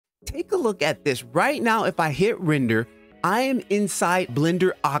take a look at this. Right now, if I hit render, I am inside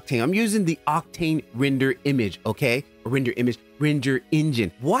Blender Octane. I'm using the Octane render image, okay? Or render image, render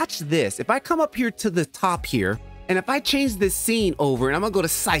engine. Watch this. If I come up here to the top here, and if I change this scene over, and I'm gonna go to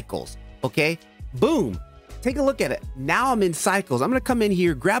cycles, okay? Boom. Take a look at it. Now I'm in cycles. I'm gonna come in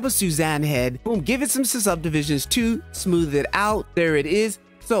here, grab a Suzanne head, boom, give it some subdivisions to smooth it out. There it is.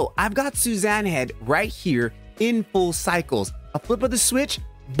 So I've got Suzanne head right here in full cycles. A flip of the switch,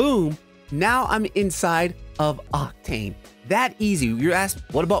 boom. Now I'm inside of Octane. That easy. You're asked,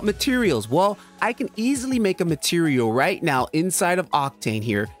 what about materials? Well, I can easily make a material right now inside of Octane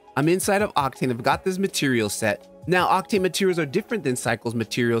here. I'm inside of Octane. I've got this material set. Now, Octane materials are different than Cycles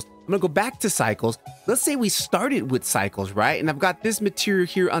materials. I'm gonna go back to Cycles. Let's say we started with Cycles, right? And I've got this material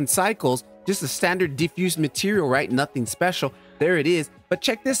here on Cycles, just a standard diffuse material, right? Nothing special. There it is. But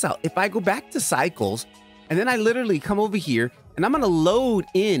check this out. If I go back to Cycles, and then I literally come over here, and I'm gonna load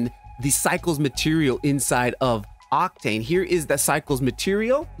in the Cycles material inside of Octane. Here is the Cycles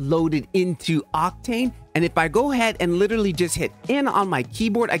material loaded into Octane. And if I go ahead and literally just hit N on my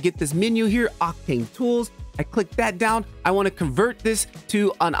keyboard, I get this menu here, Octane Tools. I click that down. I want to convert this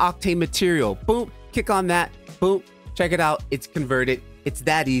to an Octane material. Boom, click on that. Boom, check it out. It's converted. It's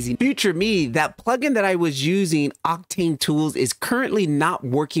that easy. Future me, that plugin that I was using, Octane Tools, is currently not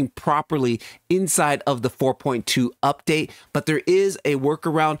working properly inside of the 4.2 update, but there is a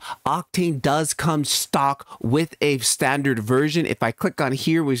workaround. Octane does come stock with a standard version. If I click on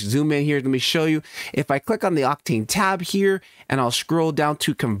here, we zoom in here, let me show you. If I click on the Octane tab here, and I'll scroll down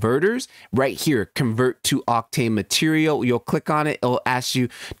to converters, right here, convert to Octane material, you'll click on it. It'll ask you,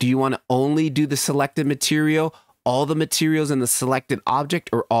 do you want to only do the selected material, all the materials in the selected object,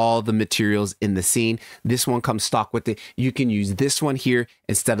 or all the materials in the scene? This one comes stock with it. You can use this one here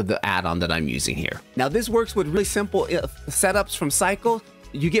instead of the add-on that I'm using here. Now this works with really simple setups from Cycles.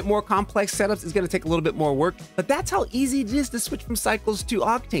 You get more complex setups, it's gonna take a little bit more work, but that's how easy it is to switch from Cycles to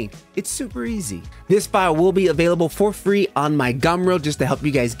Octane. It's super easy. This file will be available for free on my Gumroad just to help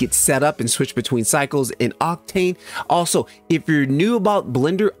you guys get set up and switch between Cycles and Octane. Also, if you're new about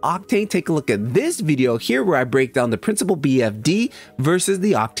Blender Octane, take a look at this video here where I break down the principal BFD versus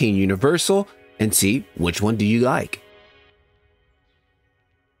the Octane Universal and see which one do you like.